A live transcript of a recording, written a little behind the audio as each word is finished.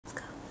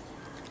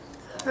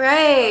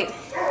Right.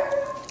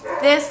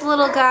 This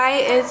little guy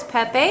is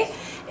Pepe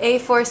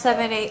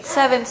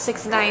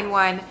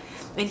A4787691,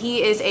 and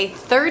he is a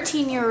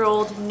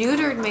 13-year-old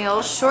neutered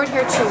male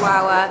short-haired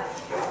Chihuahua.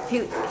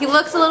 He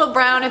looks a little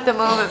brown at the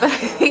moment, but I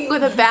think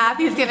with a bath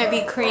he's going to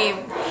be cream.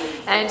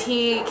 And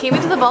he came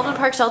into the Baldwin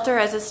Park shelter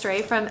as a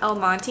stray from El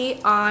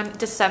Monte on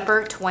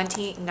December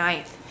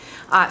 29th.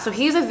 So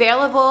he's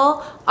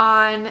available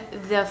on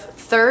the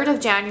 3rd of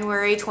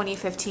January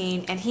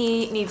 2015, and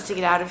he needs to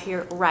get out of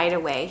here right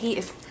away. He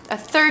is a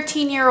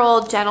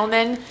 13-year-old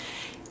gentleman,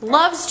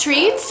 loves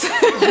treats,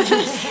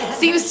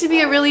 seems to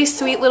be a really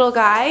sweet little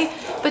guy,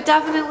 but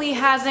definitely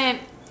hasn't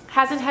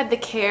had the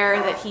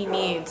care that he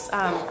needs.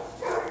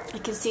 You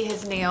can see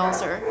his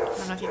nails, or I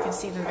don't know if you can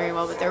see them very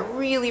well, but they're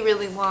really,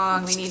 really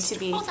long. They need to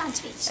be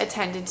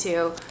attended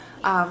to.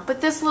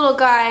 But this little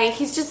guy,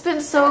 he's just been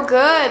so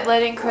good,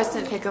 letting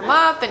Kristen pick him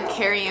up and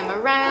carry him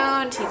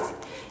around. He's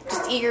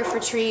just eager for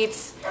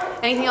treats.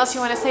 Anything else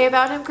you want to say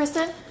about him,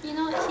 Kristen? You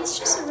know, he's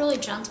just a really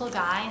gentle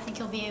guy. I think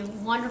he'll be a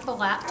wonderful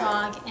lap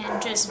dog and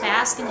just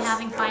bask in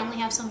finally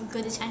have some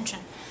good attention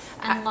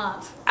and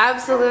love.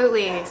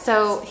 Absolutely.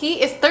 So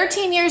he is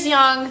 13 years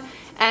young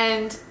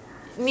and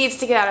needs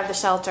to get out of the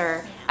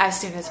shelter as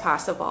soon as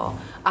possible.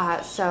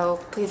 So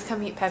please come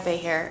meet Pepe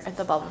here at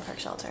the Baldwin Park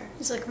shelter.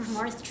 He's looking for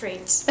more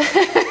treats.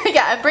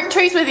 Yeah, and bring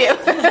treats with you.